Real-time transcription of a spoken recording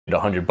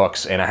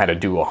$100 and I had to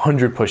do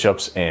 100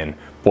 push-ups, and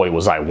boy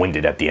was I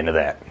winded at the end of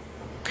that.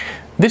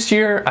 This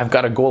year I've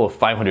got a goal of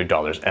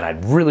 $500 and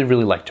I'd really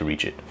like to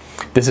reach it.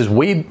 This is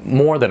way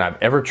more than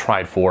I've ever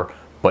tried for,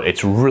 but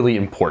it's really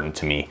important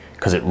to me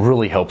because it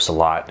really helps a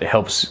lot. It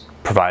helps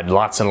provide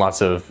lots and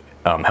lots of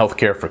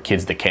healthcare for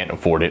kids that can't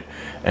afford it,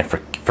 and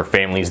for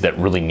families that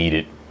really need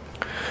it.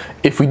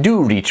 If we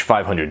do reach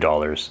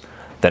 $500,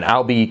 then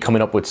I'll be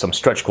coming up with some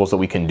stretch goals that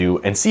we can do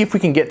and see if we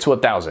can get to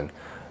 1,000.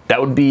 That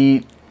would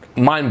be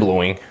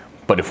mind-blowing,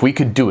 but if we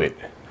could do it,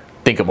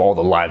 think of all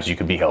the lives you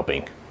could be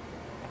helping.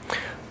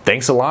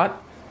 Thanks a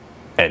lot,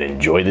 and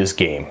enjoy this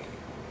game.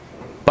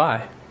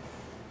 Bye.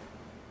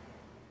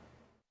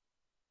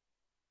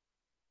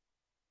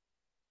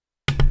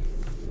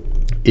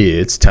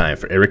 It's time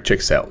for Eric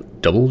Checks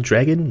Out Double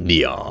Dragon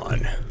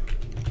Neon.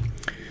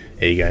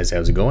 Hey guys,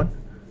 how's it going?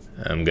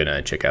 I'm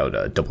gonna check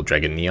out Double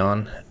Dragon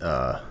Neon.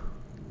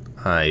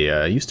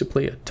 I used to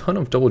play a ton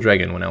of Double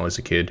Dragon when I was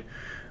a kid.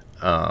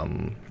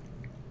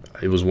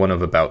 It was one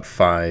of about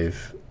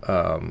 5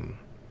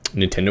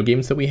 Nintendo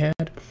games that we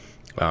had.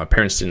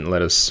 Parents didn't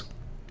let us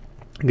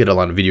get a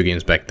lot of video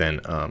games back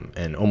then,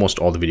 and almost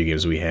all the video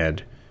games we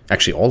had,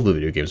 actually all the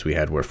video games we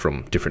had were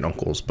from different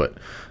uncles, but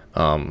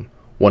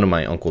one of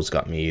my uncles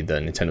got me the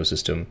Nintendo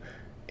system,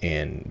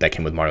 and that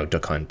came with Mario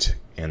Duck Hunt,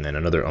 and then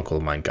another uncle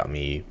of mine got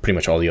me pretty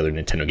much all the other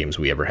Nintendo games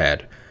we ever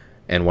had,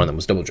 and one of them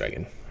was Double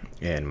Dragon,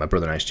 and my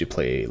brother and I used to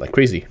play like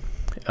crazy.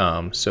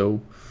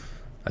 So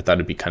I thought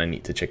it'd be kind of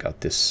neat to check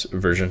out this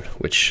version,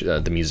 which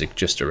the music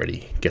just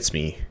already gets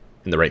me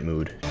in the right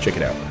mood. Check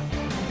it out.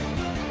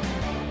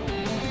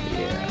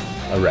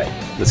 Yeah, alright,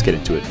 let's get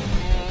into it.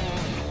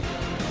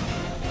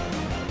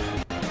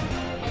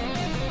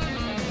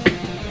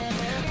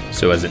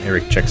 So as an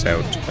Eric Checks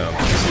Out,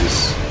 this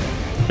is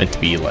meant to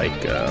be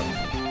like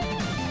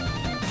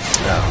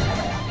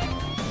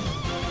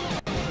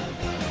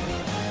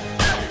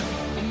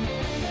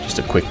just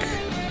a quick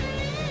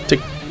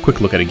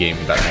look at a game,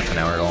 about half an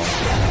hour long.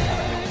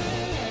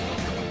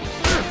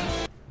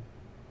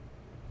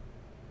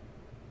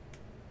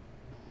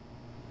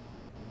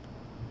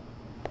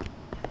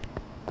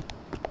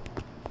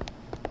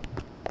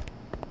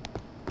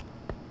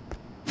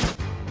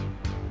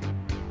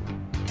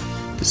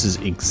 This is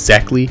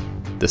exactly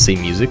the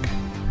same music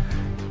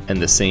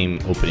and the same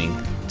opening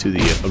to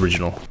the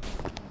original.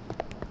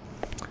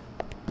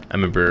 I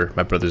remember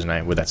my brothers and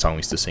I, with that song, we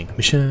used to sing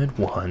Mission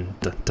 1,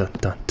 dun dun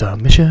dun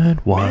dun, Mission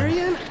 1.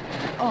 Marion?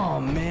 Oh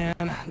man,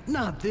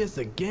 not this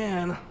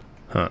again.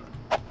 Huh.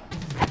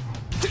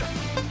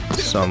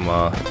 Some,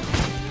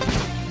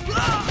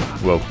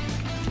 whoa.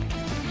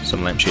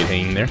 Some lampshade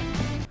hanging there.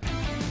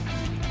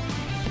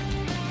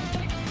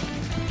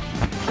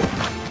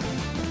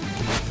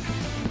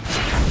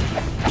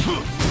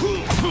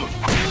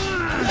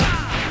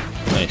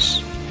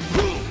 Nice.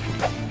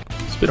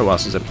 It's been a while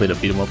since I played a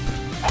beat 'em up.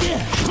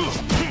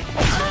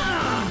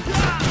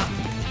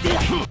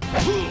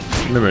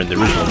 I remember in the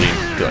original game,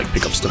 you could like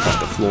pick up stuff off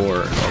the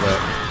floor and all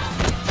that.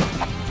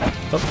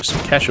 Oh, there's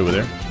some cash over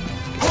there.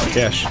 Get some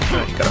cash.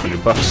 Alright, you got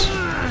 $100.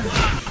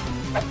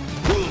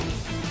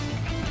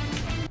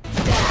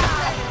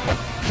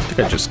 I think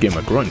I just gave him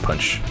a groin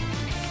punch.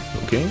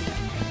 Okay.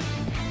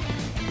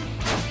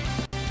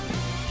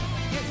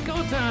 It's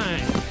go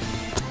time.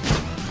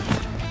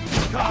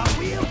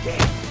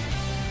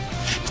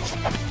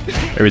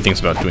 Everything's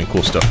about doing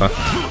cool stuff, huh?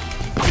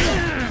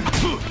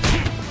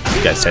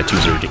 These guys'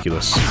 tattoos are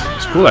ridiculous.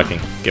 It's cool I can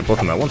get both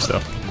of them at once,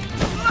 though.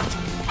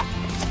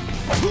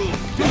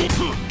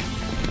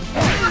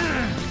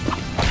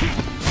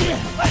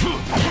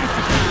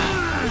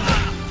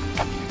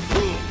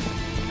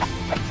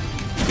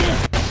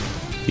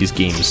 These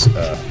games,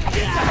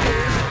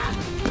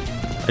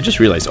 I just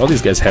realized all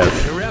these guys have...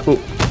 Oh,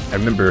 I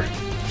remember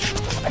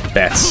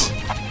bats.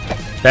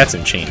 Bats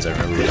and chains, I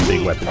remember, were the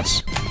big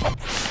weapons.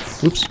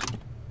 Oops.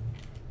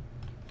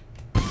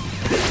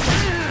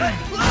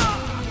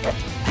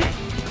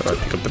 Thought I'd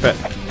pick up the bat.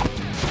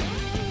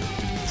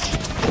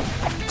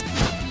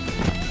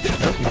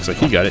 Oh, looks like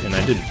he got it and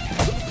I didn't.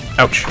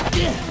 Ouch. I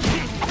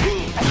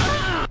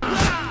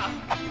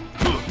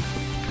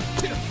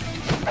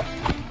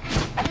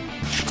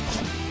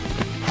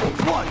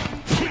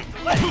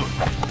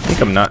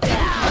think I'm not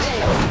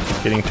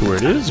getting to where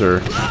it is,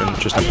 or I'm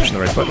just not pushing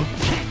the right button.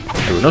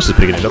 Everyone else is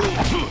picking it up.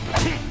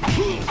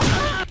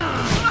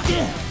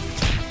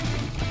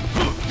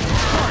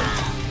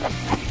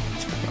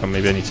 Oh,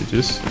 maybe I need to do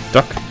this.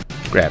 Duck.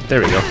 Grab.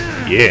 There we go.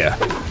 Yeah.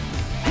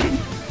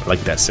 I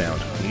like that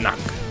sound. Knock.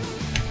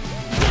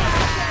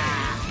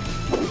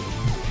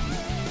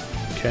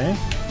 Okay.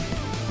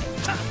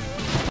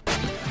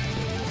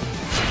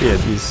 Yeah,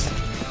 these...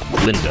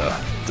 Linda.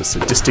 The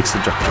sadistic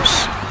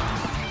seductress.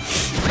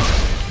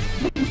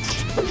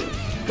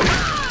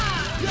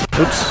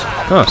 Oops.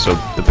 Oh, so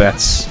the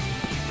bats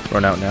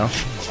run out now.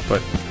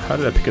 But how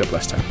did I pick it up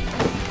last time?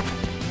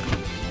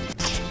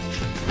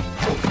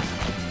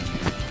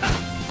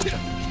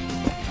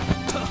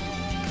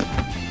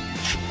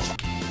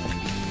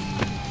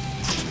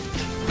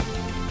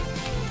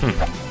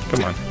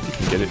 Come on.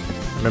 You can get it.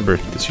 Remember,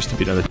 this used to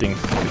be another thing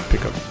I could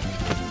pick up.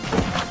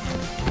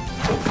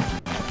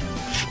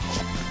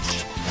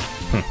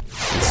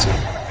 Let's see.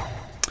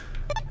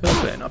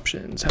 Help and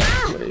options, how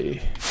to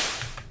play.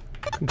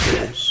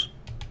 Controls.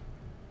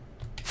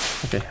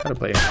 Okay, how to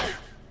play.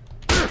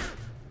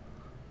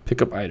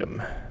 Pick up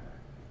item.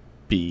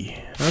 B.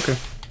 Okay.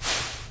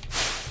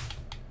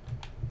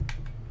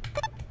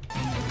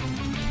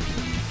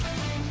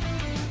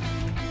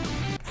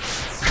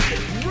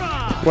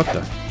 What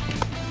the?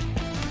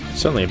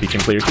 Suddenly I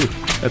became player 2.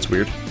 That's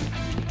weird.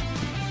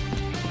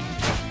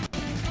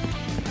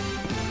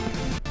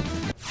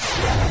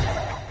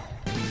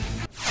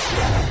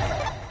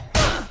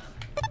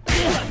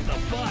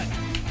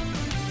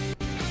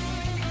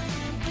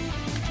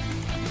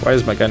 Why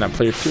is my guy not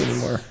player 2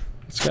 anymore?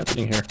 What's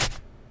happening here?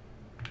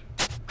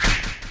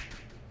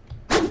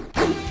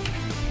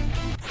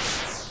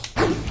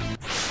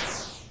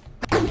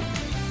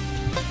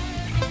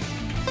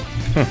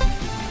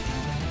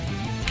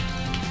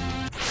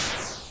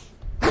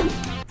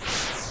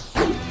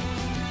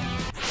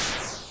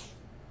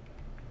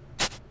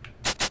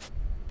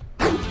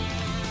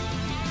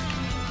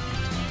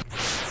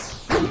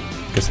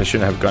 Guess I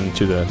shouldn't have gone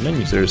into the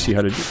menus there to see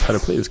how to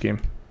play this game.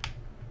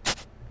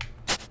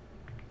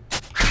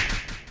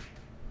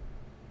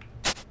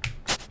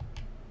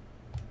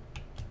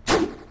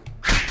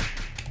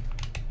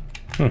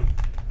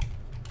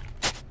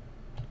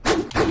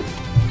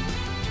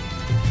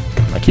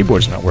 My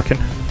keyboard's not working.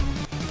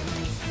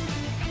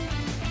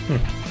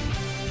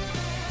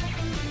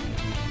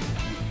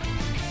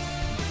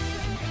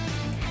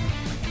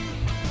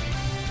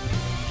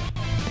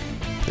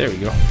 There we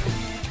go.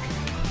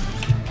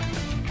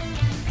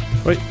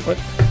 Wait, what?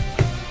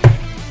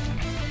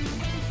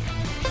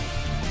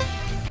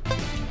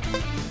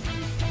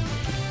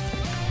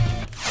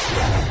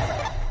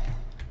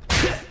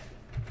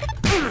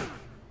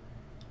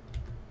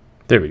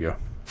 There we go.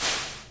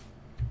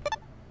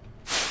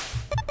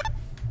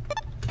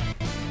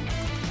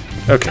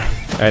 Okay,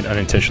 I had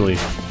unintentionally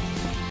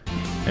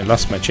I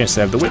lost my chance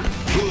to have the whip.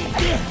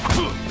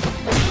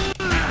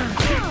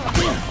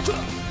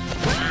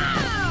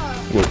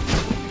 Whoa.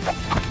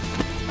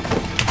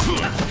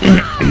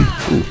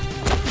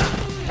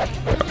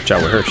 Watch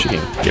out with her, she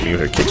can get me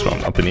with her kicks while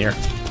I'm up in the air.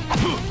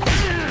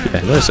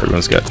 Yeah, notice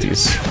everyone's got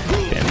these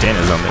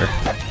bandanas on there.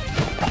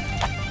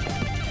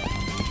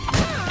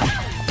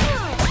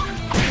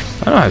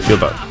 I don't know how I feel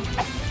about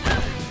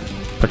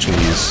punching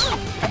these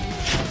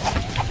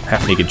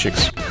half-naked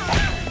chicks.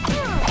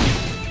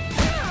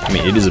 I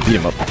mean, it is a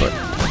beat-em-up, but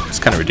it's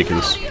kind of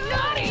ridiculous.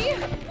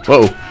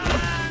 Whoa!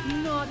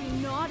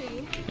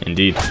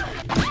 Indeed.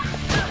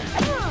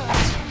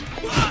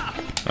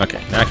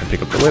 Okay, now I can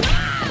pick up the whip.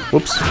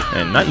 Whoops,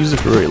 and not use it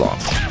for very long.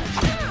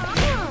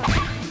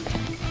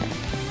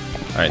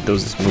 Alright,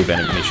 those move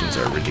animations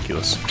are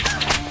ridiculous.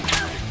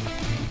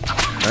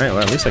 Alright, well,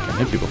 at least I can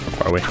hit people from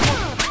far away.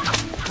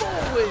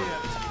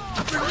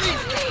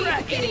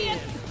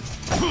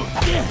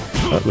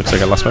 Oh, looks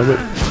like I lost my whip.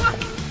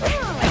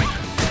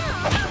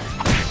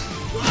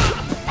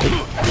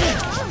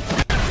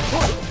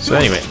 So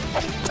anyway,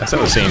 as I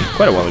was saying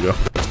quite a while ago,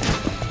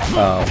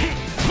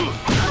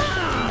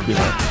 you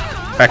know,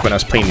 back when I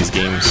was playing these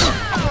games,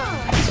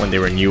 when they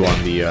were new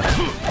on the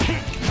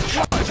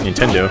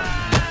Nintendo,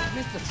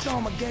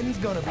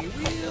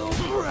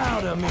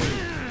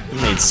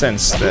 it made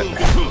sense that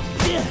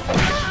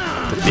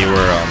they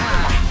were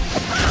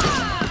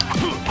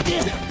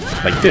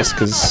like this,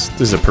 because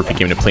this is a perfect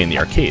game to play in the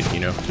arcade. You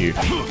know, you're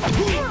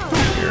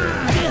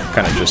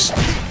kind of just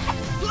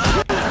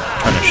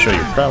trying to show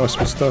your prowess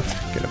with stuff.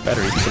 Get a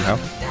battery somehow.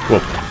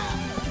 Whoa.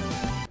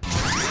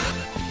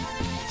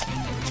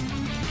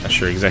 Not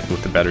sure exactly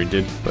what the battery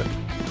did, but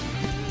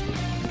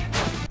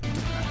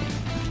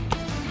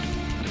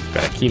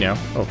got a key now.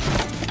 Oh,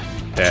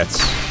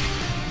 that's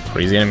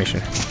crazy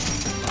animation.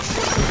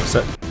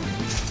 Set.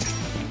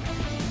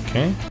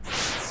 Okay.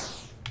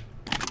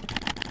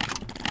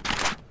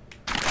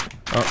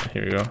 Oh,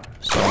 here we go.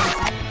 So.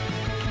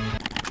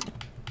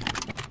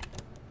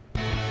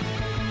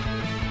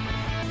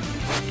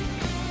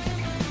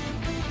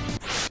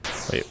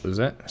 Wait, what was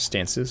that?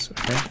 Stances.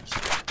 Okay.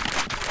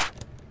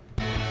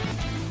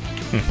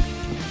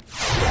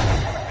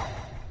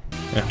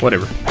 Yeah,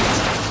 whatever.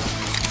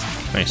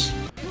 Nice.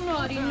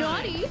 Naughty,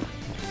 naughty.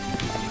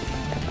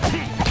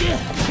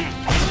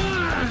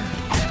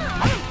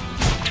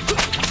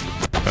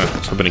 I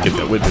was hoping to get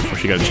that whip before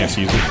she got a chance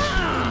to use it.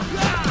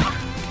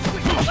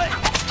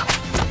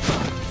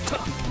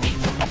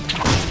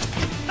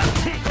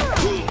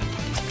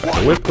 Got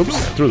the whip. Oops,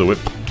 threw the whip.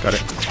 Got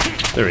it.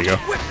 There we go.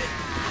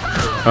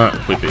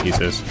 Whip it, he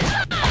says.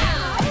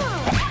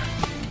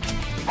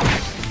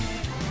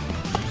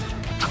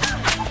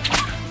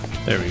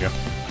 There we go.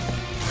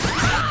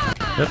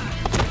 Yep.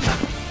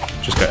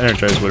 Just got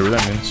energized, whatever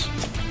that means.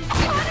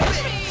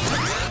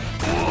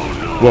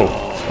 Whoa.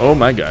 Oh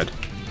my god.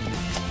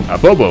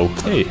 Bobo.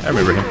 Hey, I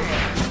remember him.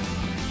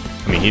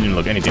 I mean, he didn't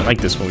look anything like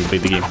this when we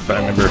played the game, but I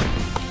remember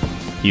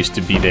he used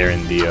to be there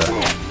in the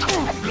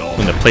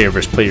in the player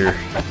versus player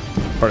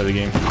part of the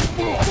game.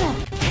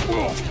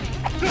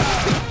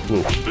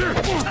 Whoa.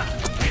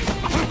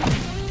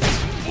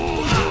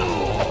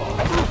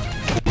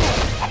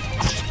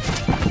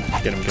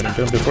 Get him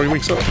before he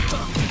wakes up.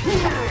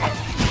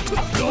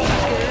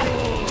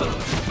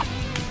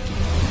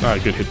 Ah,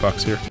 good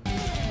hitbox here.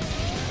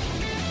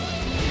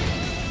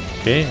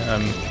 Okay,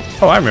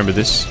 oh, I remember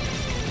this.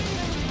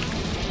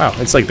 Wow,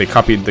 it's like they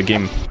copied the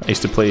game I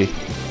used to play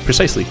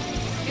precisely.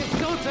 It's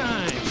go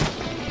time.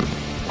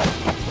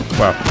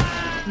 Wow.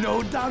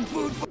 No dog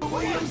food for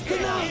Williams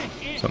tonight.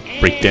 Some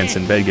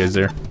breakdancing bad guys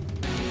there.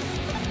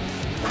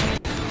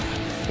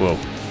 Whoa.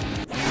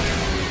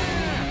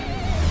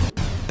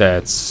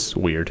 That's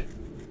weird.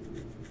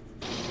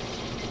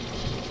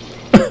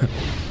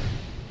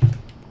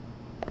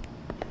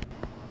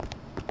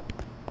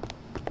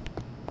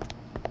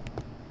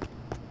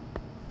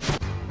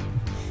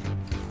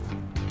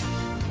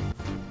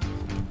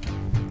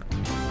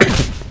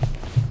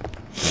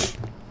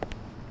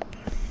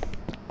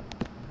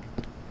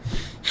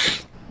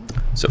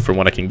 So from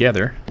what I can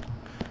gather,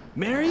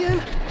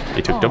 Marion?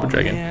 they took Double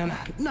Dragon. Man,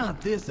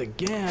 not this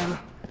again.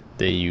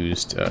 They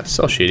used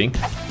cell shading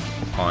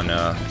on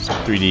some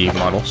 3D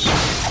models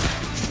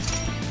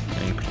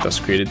and thus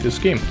created this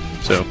game.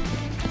 So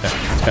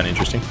yeah, it's kind of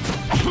interesting.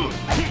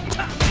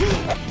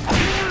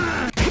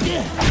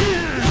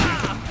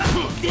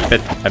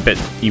 I bet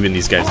even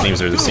these guys'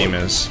 names are the same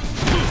as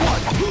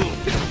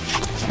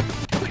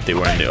they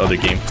were in the other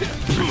game, the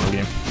original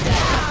game.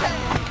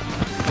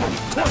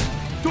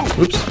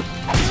 Oops.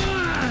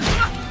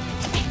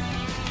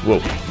 Whoa,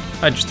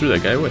 I just threw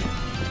that guy away.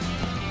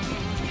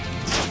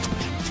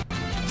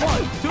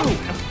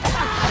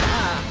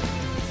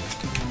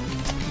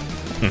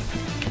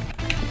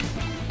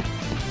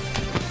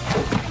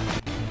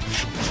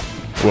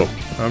 Whoa,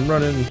 I'm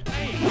running.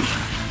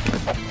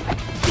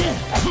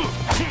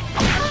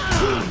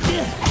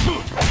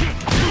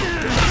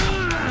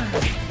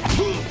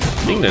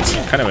 The thing that's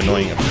kind of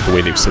annoying about the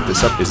way they've set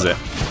this up is that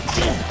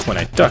when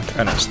I duck,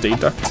 I don't stay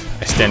ducked.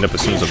 I stand up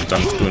as soon as I'm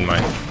done doing my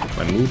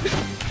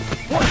move.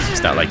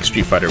 It's not like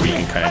Street Fighter where you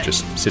can kind of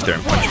just sit there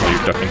and punch while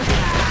you're ducking.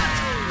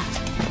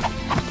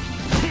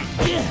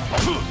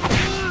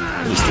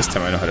 At least this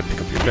time I know how to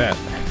pick up your bat.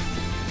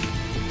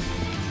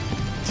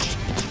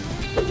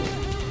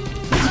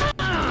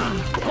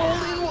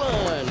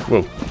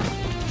 Whoa.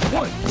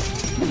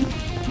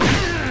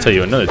 I'll tell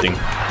you another thing.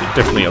 They're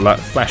definitely a lot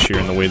flashier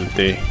in the way that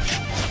they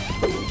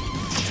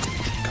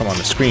come on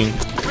the screen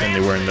than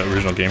they were in the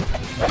original game. I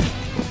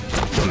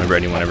don't remember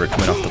anyone ever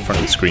coming off the front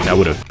of the screen. I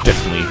would have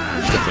definitely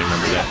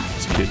remember that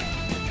as a kid.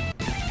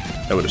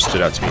 That would have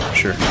stood out to me for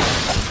sure.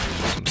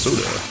 Some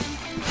soda.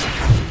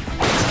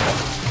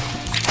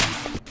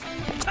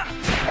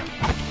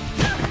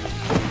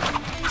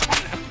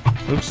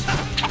 Oops.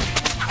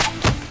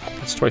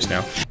 That's twice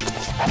now.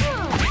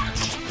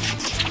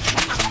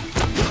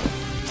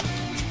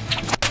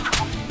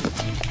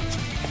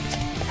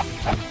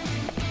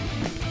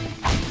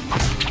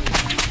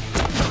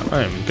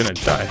 I am gonna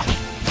die.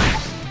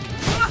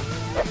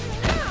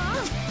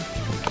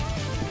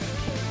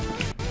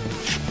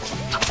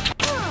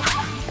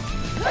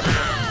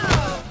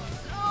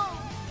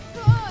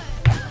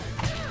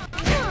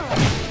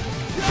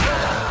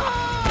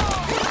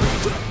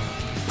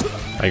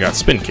 I got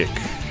spin kick.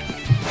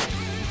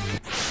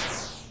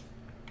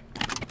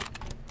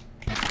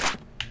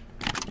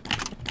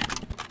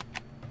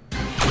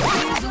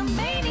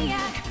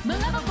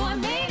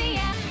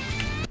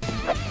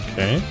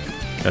 Okay,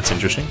 that's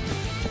interesting.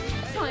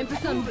 Time for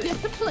some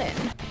discipline.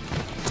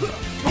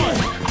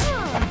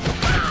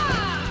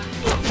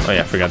 Oh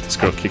yeah, I forgot this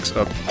girl kicks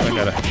up. I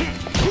gotta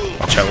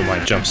watch out with my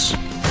jumps.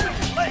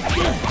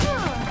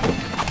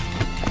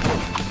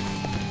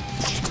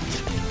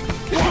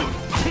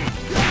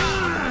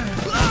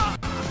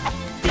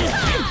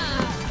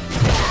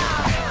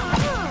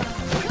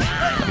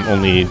 I'm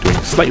only doing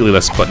slightly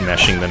less button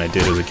mashing than I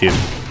did as a kid.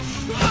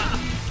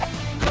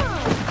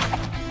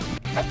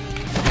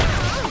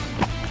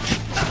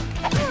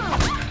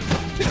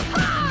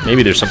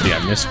 Maybe there's something I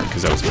missed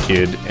because I was a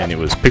kid and it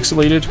was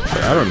pixelated,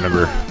 but I don't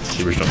remember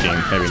the original game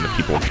having the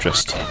people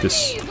dressed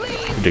this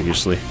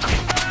ridiculously.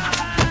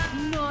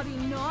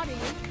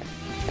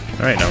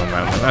 Alright, now I'm on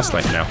my last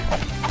life now.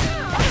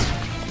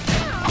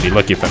 Be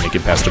lucky if I make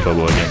it past a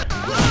Bobo again.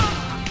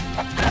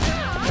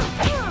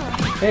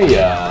 Hey,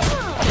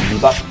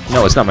 Bebop.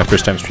 No, it's not my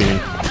first time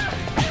streaming.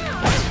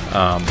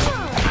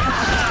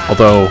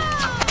 Although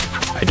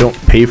I don't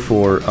pay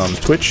for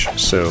Twitch,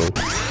 so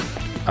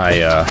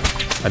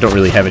I don't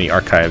really have any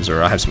archives,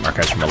 or I have some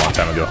archives from a long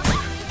time ago.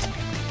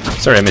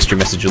 Sorry I missed your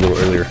message a little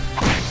earlier.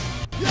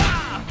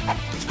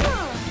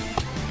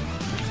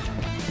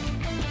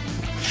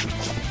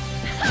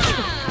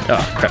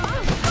 Oh, crap.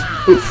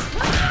 Oof.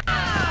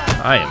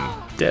 I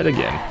am dead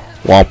again.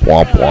 Womp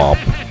womp womp.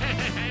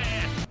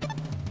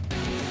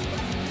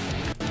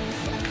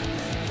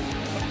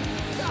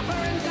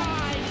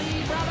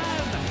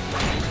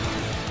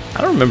 I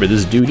don't remember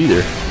this dude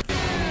either.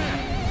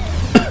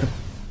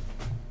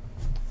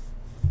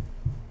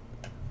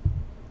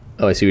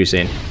 Oh, I see what you're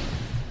saying.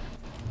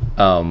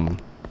 I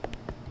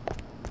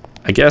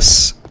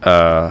guess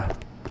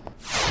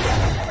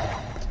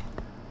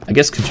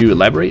could you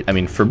elaborate? I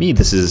mean, for me,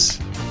 this is...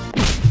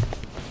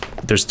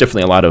 There's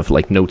definitely a lot of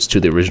like notes to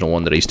the original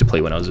one that I used to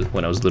play when I was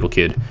a little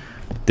kid.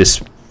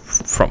 This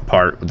front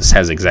part, this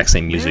has the exact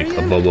same music.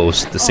 A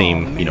Bobo's the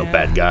same, you know,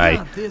 bad guy.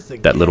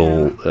 That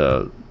little...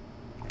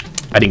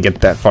 I didn't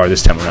get that far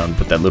this time around,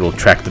 but that little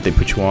track that they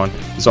put you on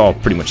is all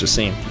pretty much the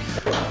same.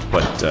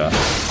 But,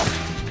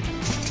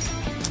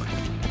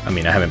 I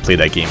mean, I haven't played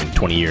that game in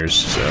 20 years,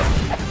 so...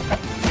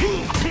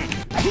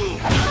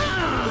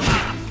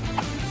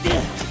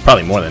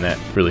 Probably more than that,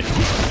 really.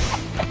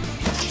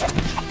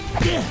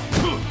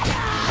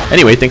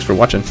 Anyway, thanks for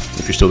watching,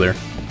 if you're still there.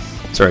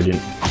 Sorry I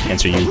didn't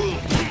answer you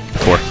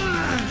before.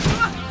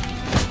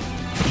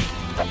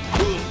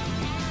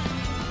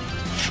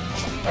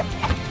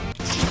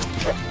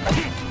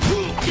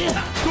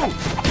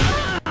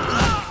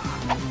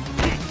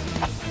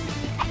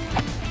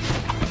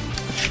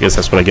 I guess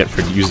that's what I get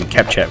for using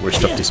CapChat where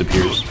stuff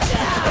disappears.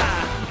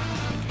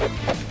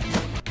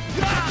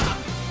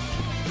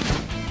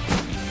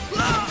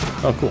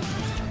 Oh, cool.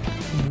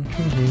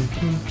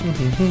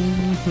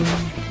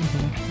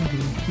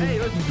 Hey,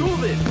 let's do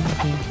this.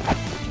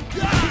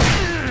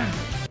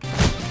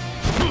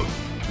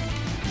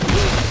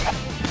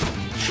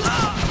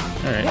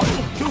 Alright.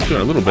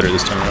 Doing a little better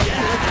this time around.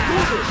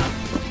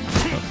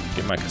 Oh,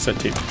 get my cassette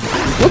tape.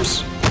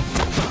 Whoops!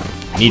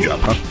 Knee drop,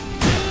 huh?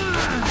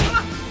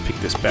 Pick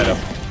this bat up.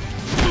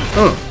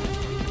 Oh!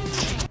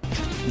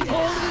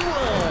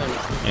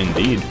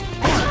 Indeed.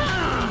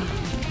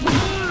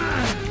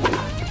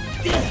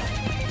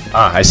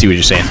 Ah, I see what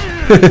you're saying.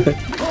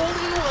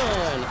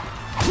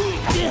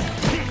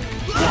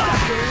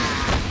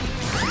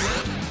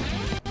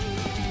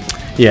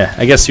 Yeah,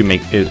 I guess you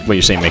make it, what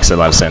you're saying makes a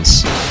lot of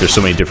sense. There's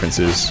so many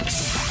differences.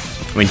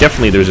 I mean,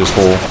 definitely there's this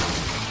whole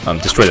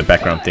destroy the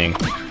background thing.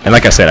 And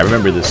like I said, I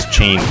remember this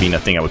chain being a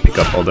thing I would pick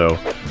up, although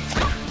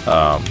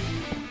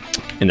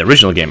in the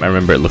original game, I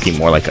remember it looking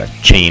more like a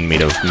chain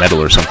made of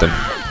metal or something.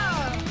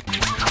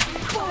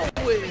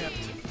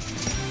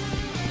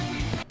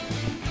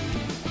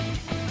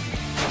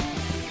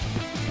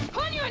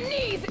 On your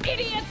knees,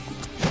 idiots!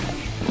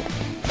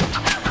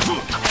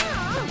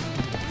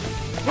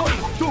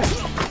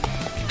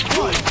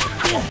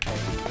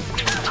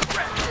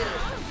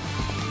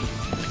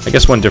 I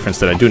guess one difference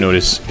that I do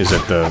notice is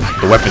that the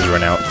weapons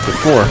run out.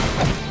 Before,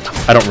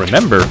 I don't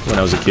remember when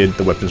I was a kid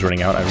the weapons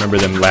running out. I remember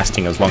them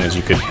lasting as long as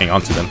you could hang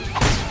on to them.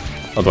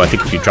 Although I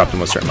think if you drop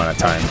them a certain amount of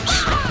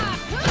times,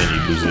 then you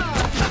lose it.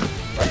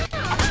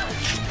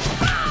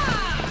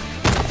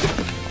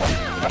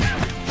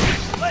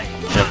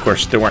 And of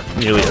course, there weren't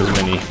nearly as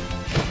many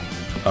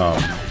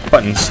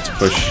buttons to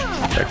push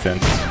back then.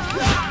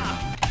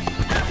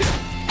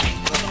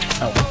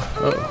 Ow.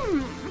 Oh.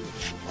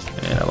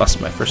 And I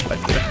lost my first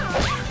life there.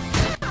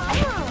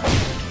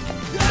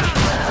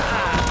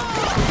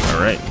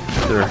 Alright,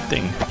 another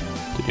thing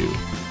to do.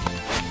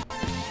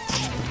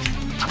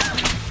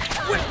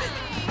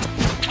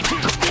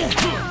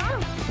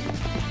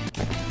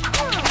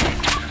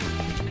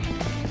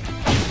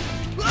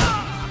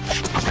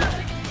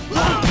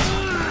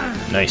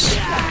 Nice.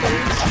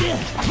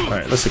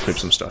 Alright, let's equip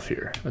some stuff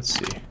here. Let's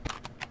see.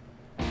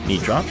 Knee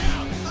drop.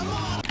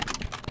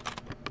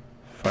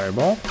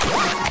 Fireball.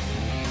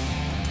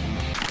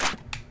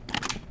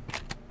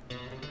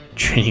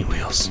 Training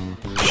wheels.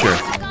 Sure.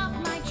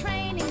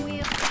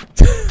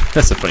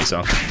 That's a funny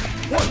song.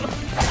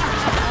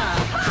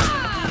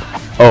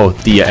 Oh,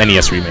 the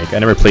NES remake. I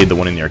never played the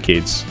one in the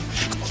arcades.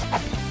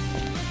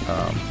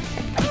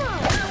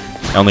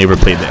 I only ever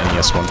played the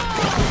NES one.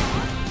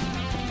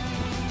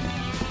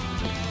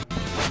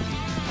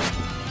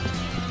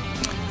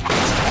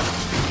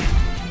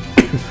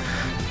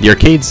 The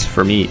arcades,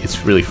 for me,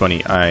 it's really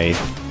funny. I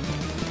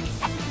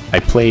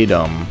played,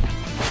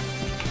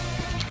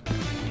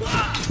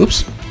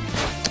 oops.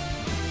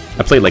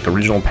 I played, like,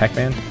 original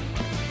Pac-Man.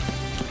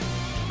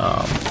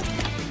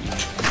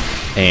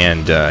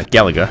 And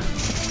Galaga.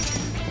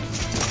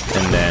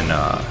 And then,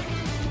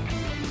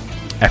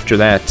 after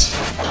that,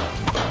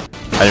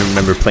 I didn't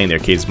remember playing the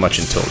arcades much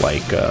until,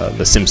 like,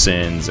 The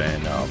Simpsons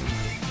and,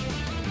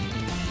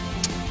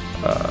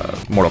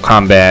 Mortal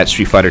Kombat,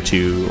 Street Fighter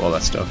 2, all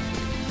that stuff.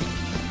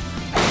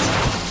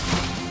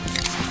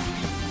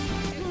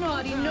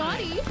 Naughty,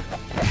 naughty!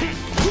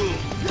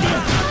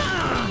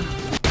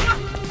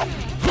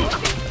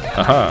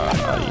 Aha,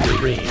 out of your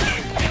range.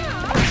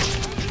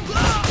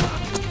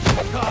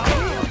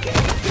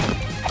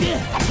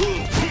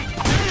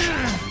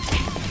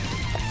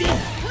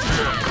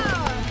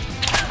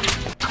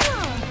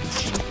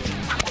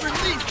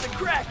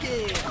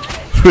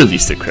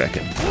 Release the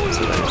Kraken.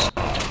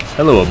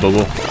 Hello,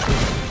 Bubble.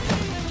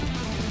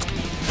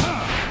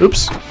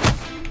 Oops.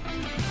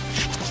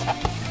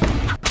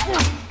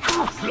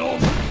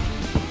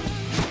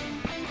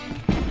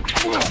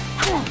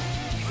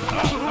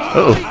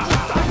 Uh-oh. I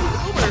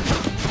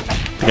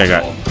think I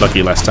got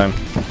lucky last time.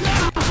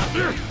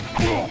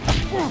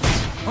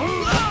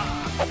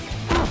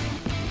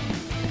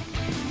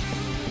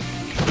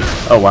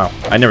 Oh wow,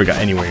 I never got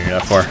anywhere near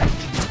that far.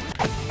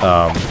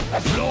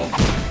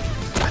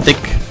 I think,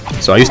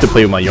 so I used to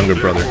play with my younger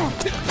brother,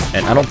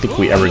 and I don't think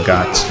we ever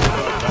got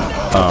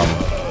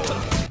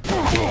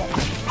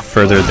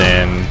further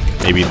than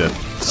maybe the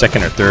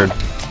second or third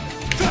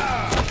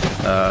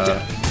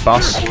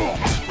boss.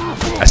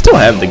 I still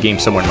have the game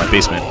somewhere in my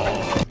basement.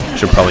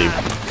 Should probably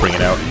bring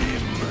it out.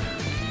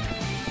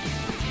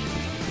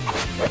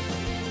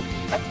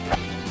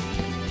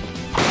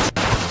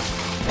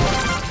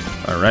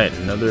 Alright,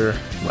 another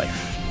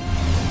life.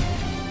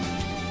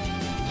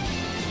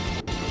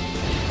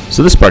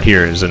 So this part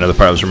here is another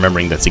part I was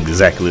remembering that's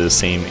exactly the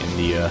same in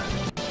the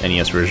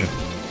NES version.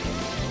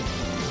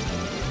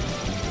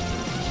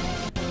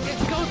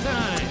 It's go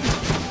time.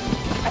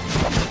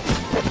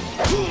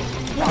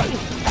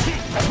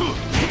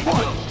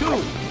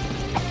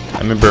 I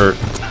remember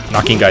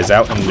knocking guys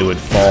out and they would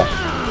fall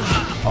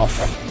off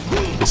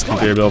this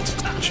conveyor belt,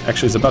 which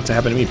actually is about to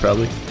happen to me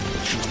probably.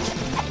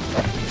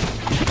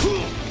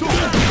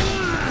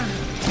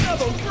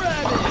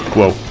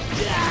 Whoa.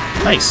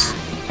 Nice.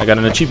 I got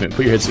an achievement.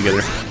 Put your heads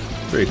together.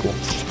 Very cool.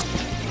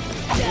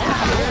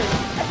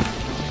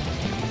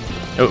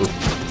 Uh-oh.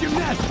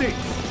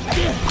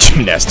 Gymnastics.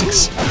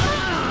 Gymnastics.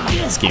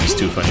 This game's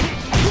too funny.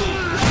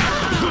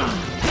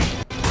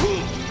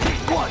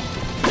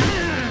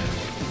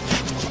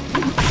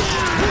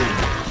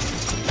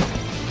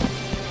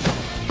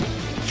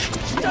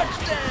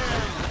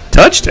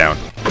 Touchdown!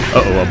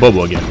 Uh-oh, a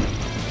Bobo again.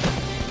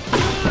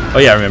 Oh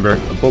yeah, I remember.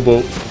 A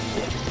Bobo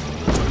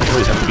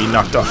always have to be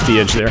knocked off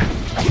the edge there.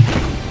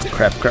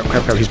 Crap, crap,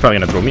 crap, crap. He's probably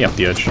gonna throw me off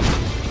the edge.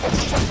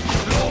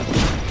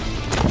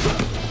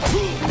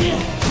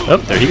 Oh,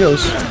 there he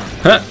goes.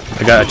 Huh!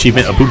 I got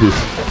achievement a boo-boo.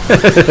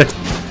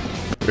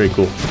 Very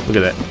cool. Look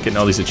at that. Getting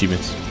all these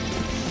achievements.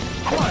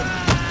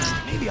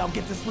 Maybe I'll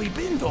get to sleep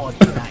indoors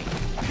tonight.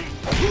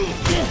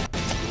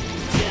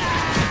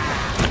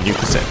 New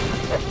cassette.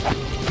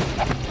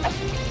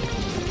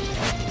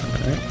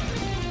 Alright.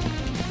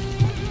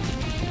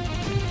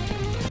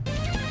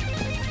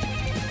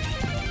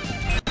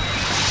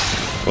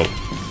 Whoa.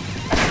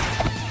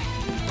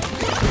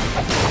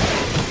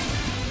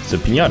 It's a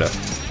piñata.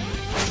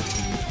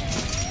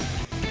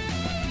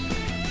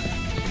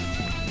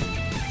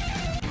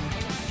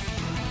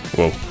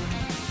 Whoa.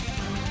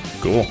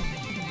 Cool.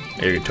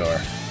 Air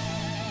guitar.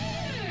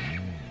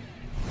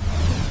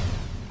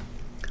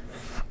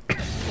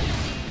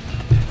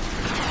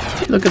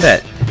 Look at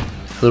that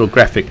little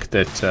graphic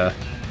that,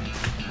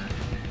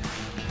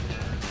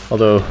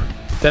 although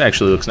that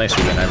actually looks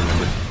nicer than I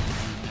remember.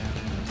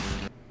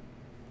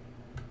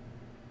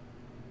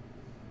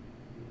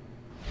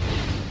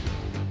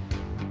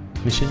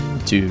 Mission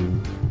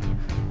 2.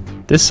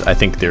 This, I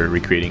think they're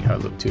recreating how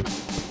it looked too.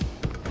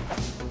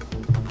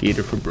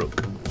 Gator for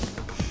broke.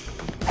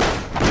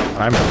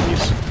 I remember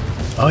these.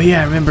 Oh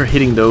yeah, I remember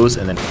hitting those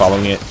and then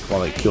following it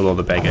while it killed all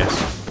the bad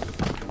guys.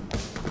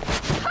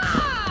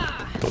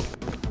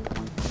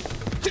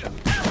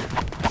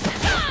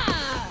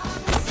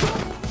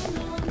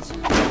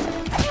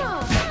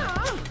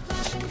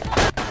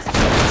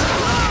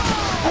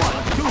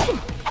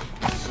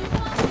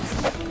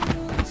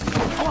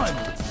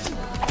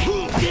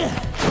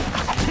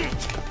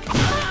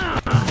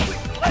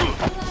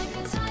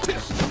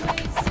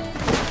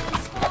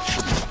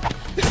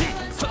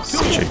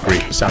 Such a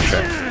great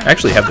soundtrack. I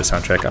actually have the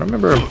soundtrack. I don't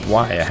remember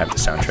why I have the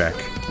soundtrack.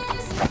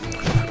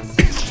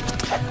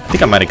 I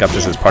think I might have got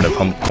this as part of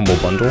Humble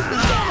Bundle.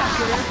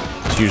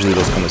 So usually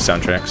those come with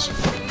soundtracks.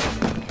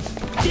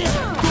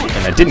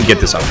 And I didn't get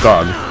this on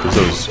GOG, because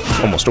those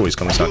almost always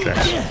come with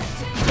soundtracks.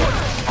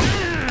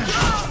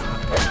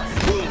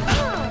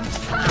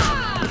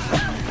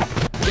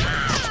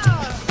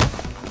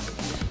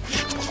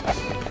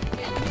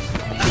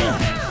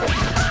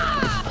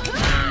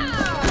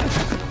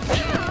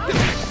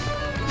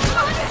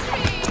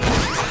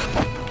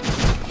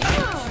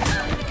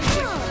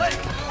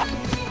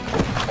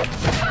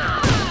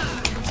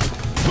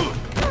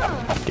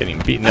 Getting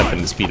beaten up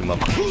in this beat 'em up.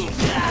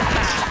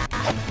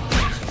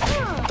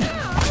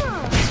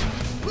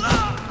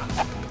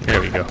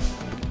 There we go.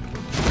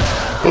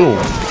 Boom!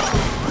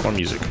 More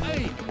music.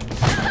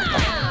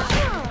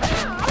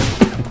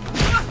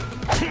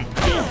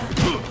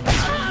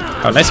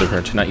 How nice of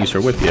her to not use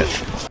her whip yet.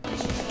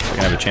 We're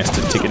gonna have a chance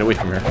to take it away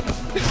from her.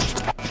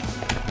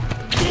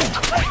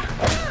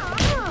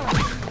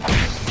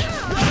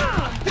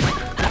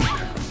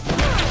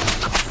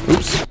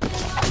 Oops.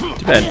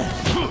 Too bad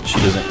she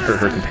doesn't hurt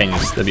her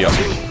companions. That'd be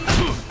awesome.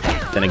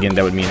 Then again,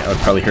 that would mean I would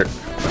probably hurt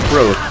my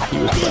bro if he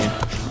was playing.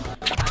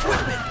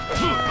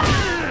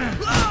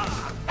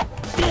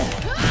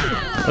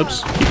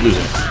 Oops, keep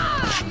losing.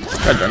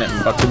 God darn it,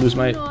 I'm about to lose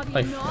my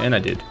life. And I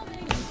did.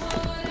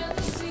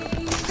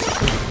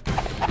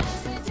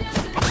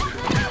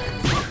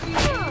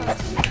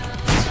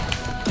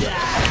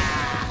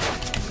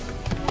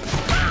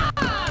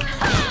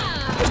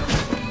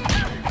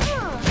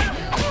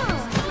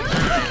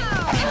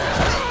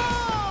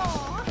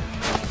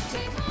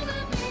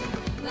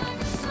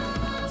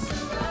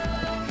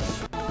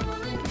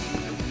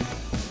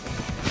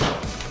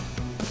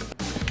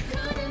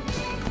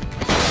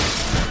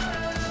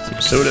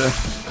 soda.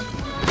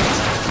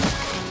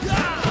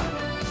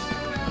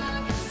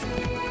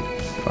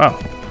 Wow,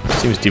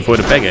 seems devoid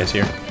of bad guys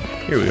here.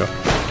 Here we go.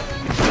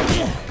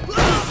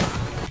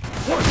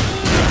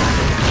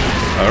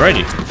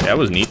 Alrighty, that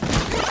was neat.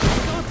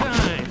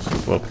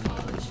 Whoa.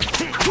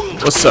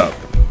 What's up?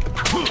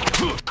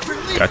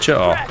 Gotcha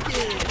all.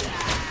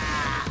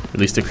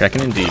 Release the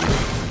Kraken indeed.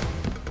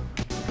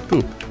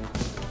 Ooh.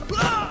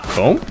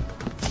 Comb?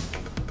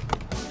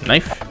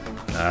 Knife?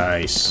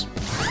 Nice.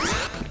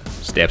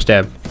 Stab,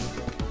 stab.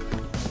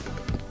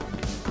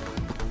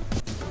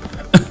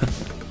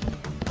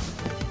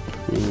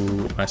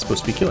 Who am I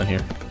supposed to be killing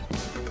here?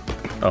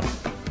 Oh.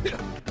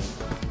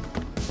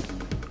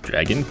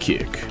 Dragon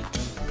kick.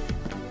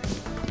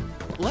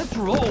 Let's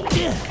roll.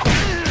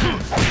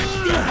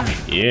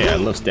 Yeah, I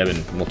love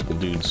stabbing multiple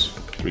dudes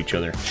through each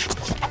other.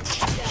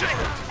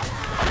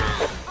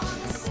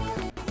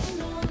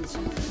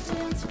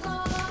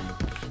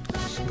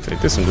 Looks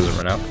like this one doesn't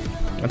run out.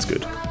 That's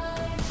good.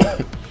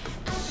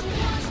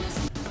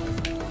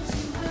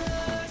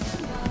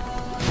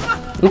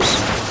 Oops.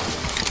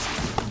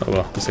 Oh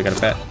well, at least I got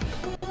a bat.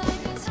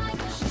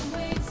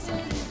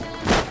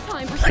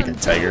 Time for Like a some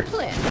tiger.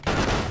 flip.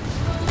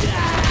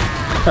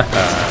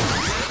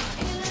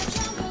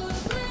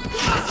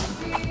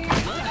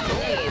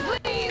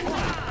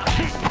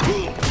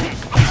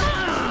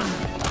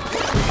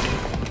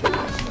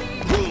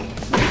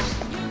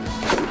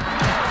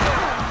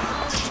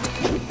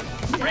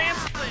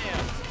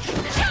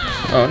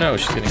 Oh no,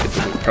 she's gonna get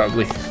the loot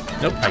probably.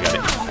 Nope, I got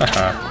it.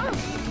 Haha.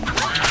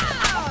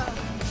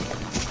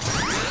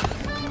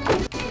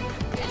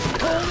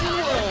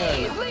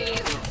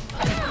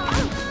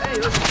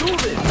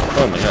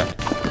 Oh my god.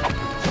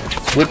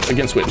 Whip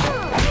against whip.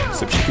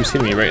 Except she keeps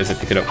hitting me right as I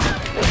pick it up.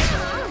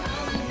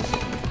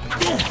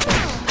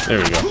 There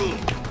we go.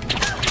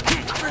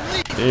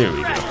 There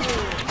we go.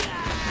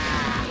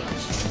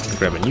 I'll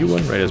grab a new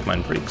one right as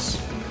mine breaks.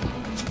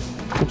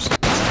 Oops.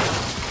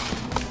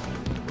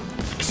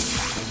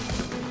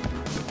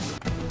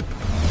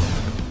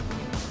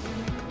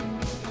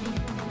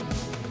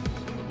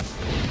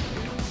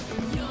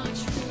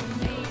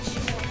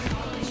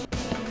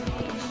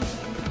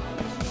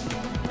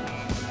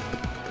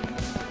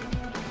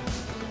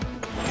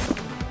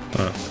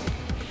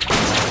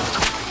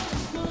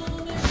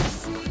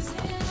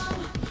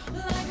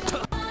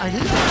 I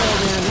didn't fall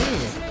down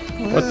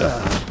here. What the?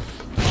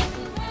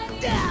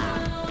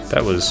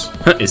 That was...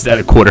 Is that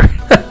a quarter?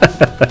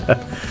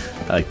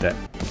 I like that.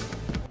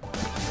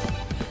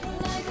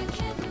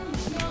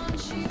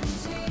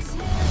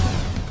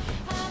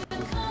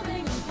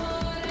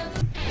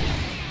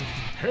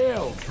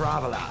 Hail,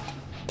 traveler.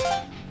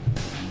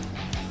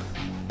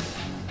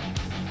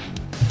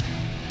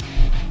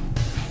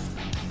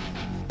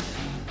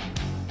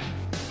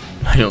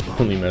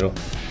 Only metal.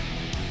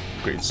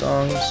 Great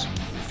songs.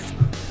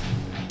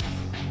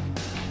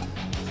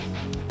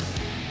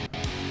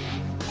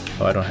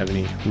 Oh, I don't have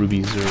any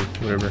rubies or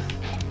whatever.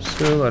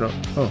 So I don't...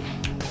 Oh.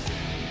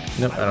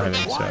 Nope, I don't have any,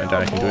 so I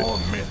doubt I can do it.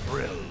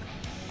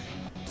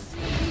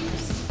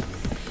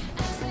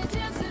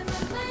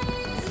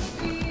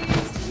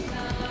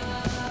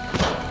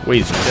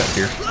 Ways to get up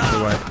here. I don't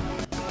know why.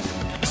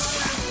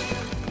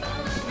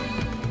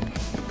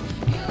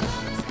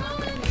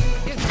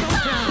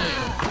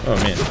 Oh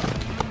man.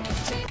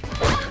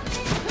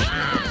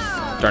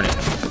 Darn it.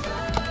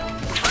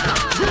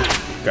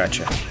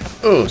 Gotcha.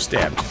 Oh,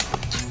 stabbed.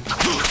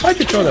 Why'd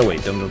you throw that way,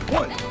 dumb little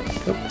boy?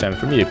 Oh, time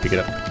for me to pick it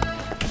up.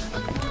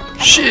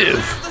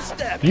 Shiv!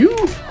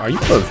 You? Are you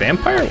a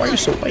vampire? Why are you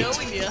so white?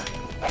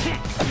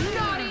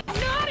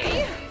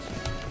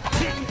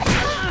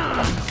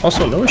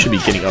 Also, no one should be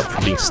getting up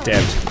from being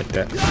stabbed like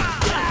that.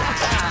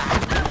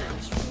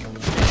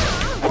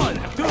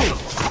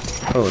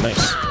 Oh,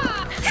 nice.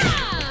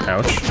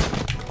 Ouch.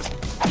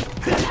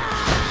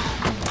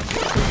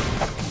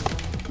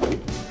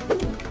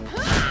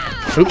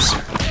 Oops.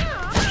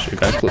 Should've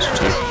got closer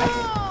to you.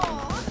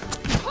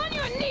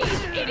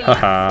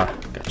 Haha,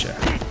 gotcha.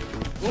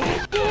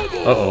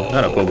 Uh-oh,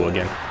 not a Bobo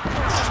again.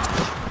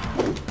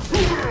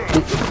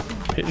 Oop.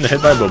 Hit in the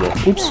head by Bobo.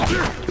 Oops.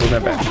 Throw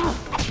that back.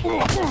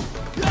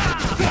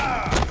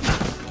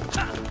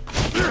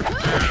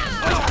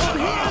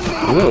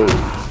 Whoa.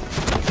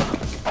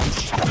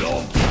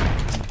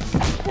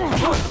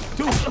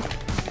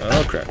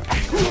 Oh crap.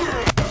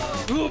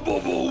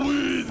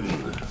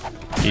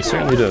 He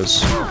certainly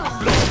does.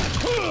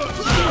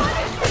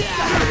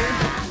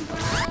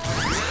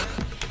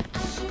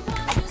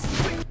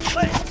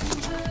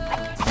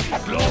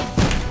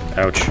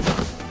 Ouch.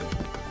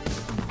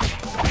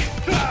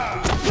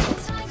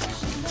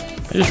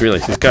 I just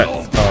realized he's got,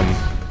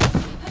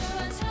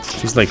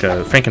 he's like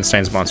a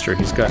Frankenstein's monster.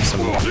 He's got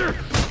some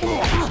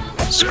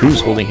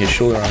screws holding his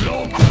shoulder on.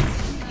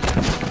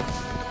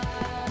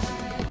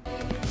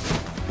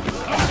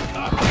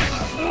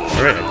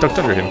 Alright, I ducked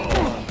under him.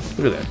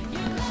 Look at that.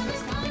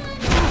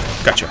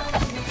 Gotcha.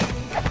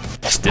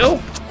 Still?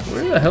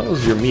 Where the hell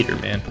is your meter,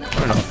 man? I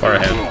don't know how far I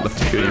have left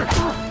to go here.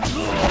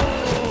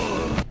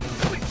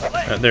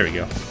 There we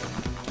go.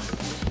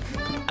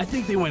 I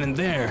think they went in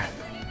there.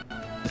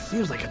 It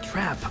seems like a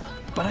trap,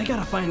 but I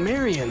gotta find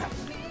Marion.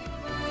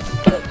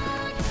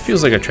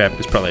 Feels like a trap.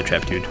 It's probably a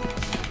trap, dude.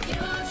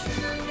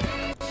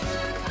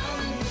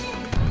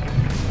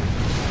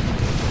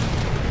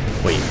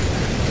 Wait.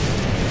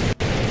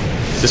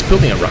 Is this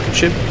building a rocket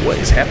ship? What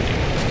is happening?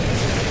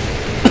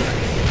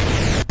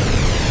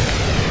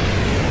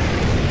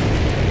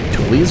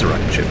 Totally is a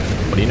rocket ship.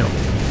 What do you know?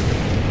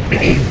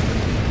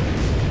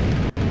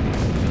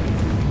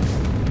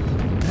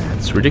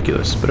 That's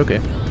ridiculous, but okay.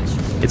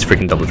 It's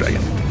freaking Double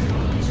Dragon.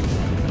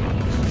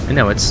 And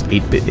now it's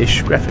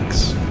 8-bit-ish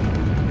graphics.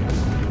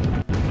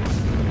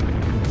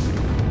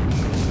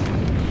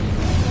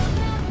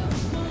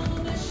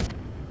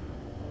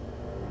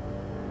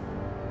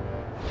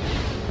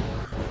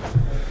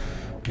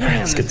 Man,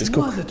 Let's get this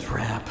going. was a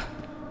trap.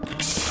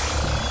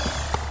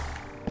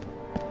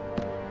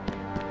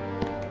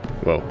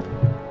 Whoa.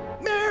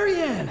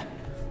 Marion!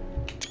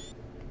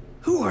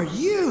 Who are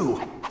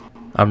you?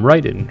 I'm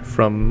Raiden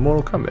from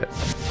Mortal Kombat.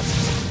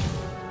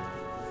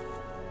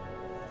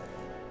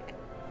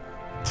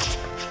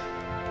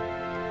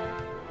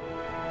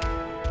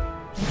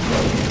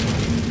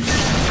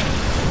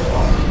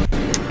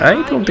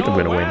 I don't think I'm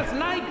gonna win.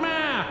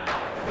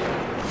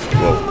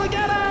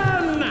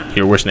 Whoa.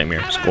 Your worst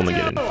nightmare,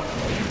 Skullmageddon.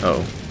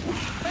 Oh.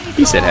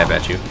 He said have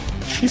at you.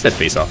 He said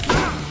face off.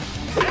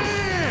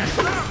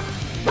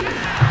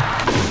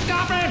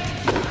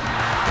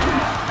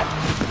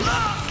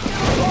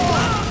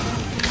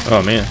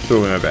 Oh man, throw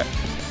away my bat.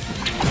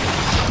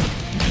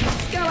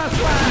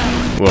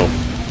 Whoa.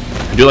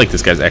 I do like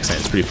this guy's accent,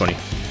 it's pretty funny.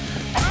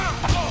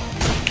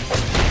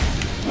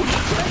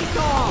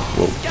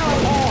 Whoa.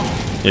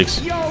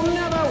 Yikes.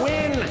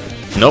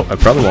 Nope, I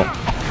probably won't.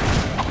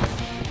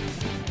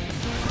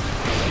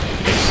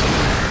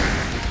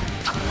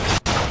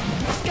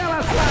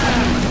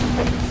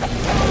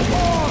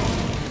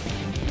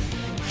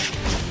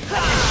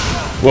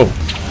 Whoa.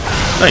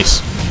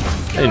 Nice.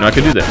 I didn't know I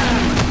could do that.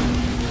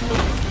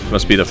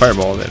 Must be the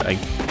fireball that I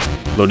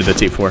loaded the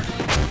tape for.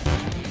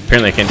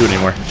 Apparently I can't do it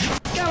anymore.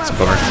 It's a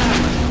bummer.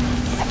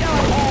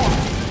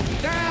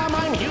 Damn,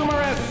 I'm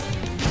humorous.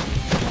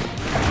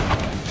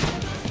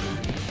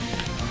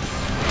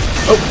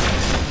 Oh!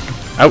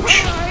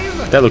 Ouch!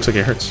 That looks like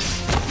it hurts.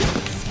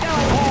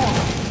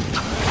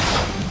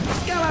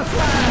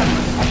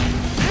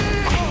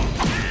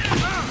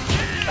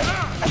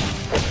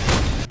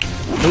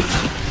 Nope.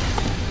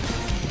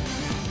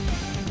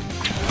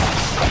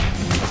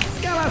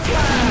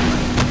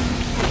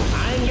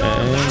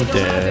 And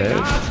dead.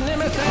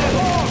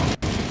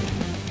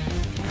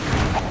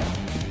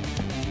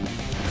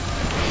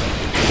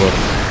 Whoa.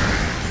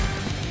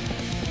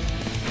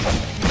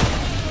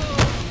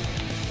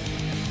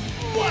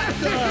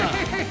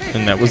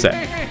 And that was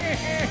that.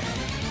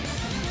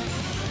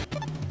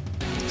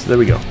 So there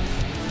we go.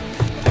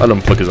 Let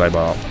him pluck his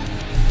eyeball out.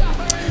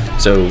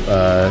 So,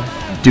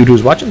 dude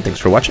who's watching, thanks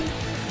for watching.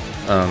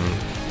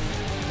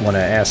 Want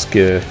to ask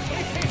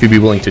if you'd be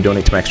willing to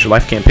donate to my Extra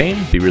Life campaign.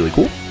 It'd be really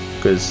cool.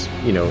 Because,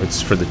 you know, it's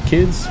for the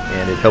kids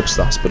and it helps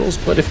the hospitals.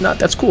 But if not,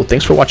 that's cool.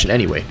 Thanks for watching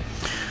anyway.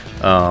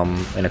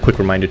 And a quick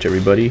reminder to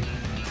everybody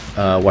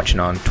watching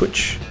on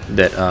Twitch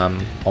that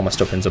all my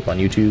stuff ends up on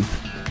YouTube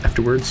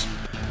afterwards.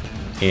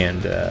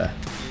 And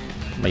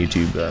my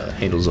YouTube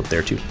handle's up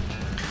there too.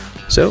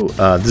 So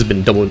this has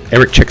been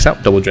Eric Checks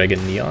Out Double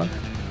Dragon Neon.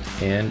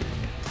 And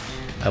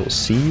I will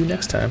see you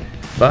next time.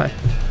 Bye.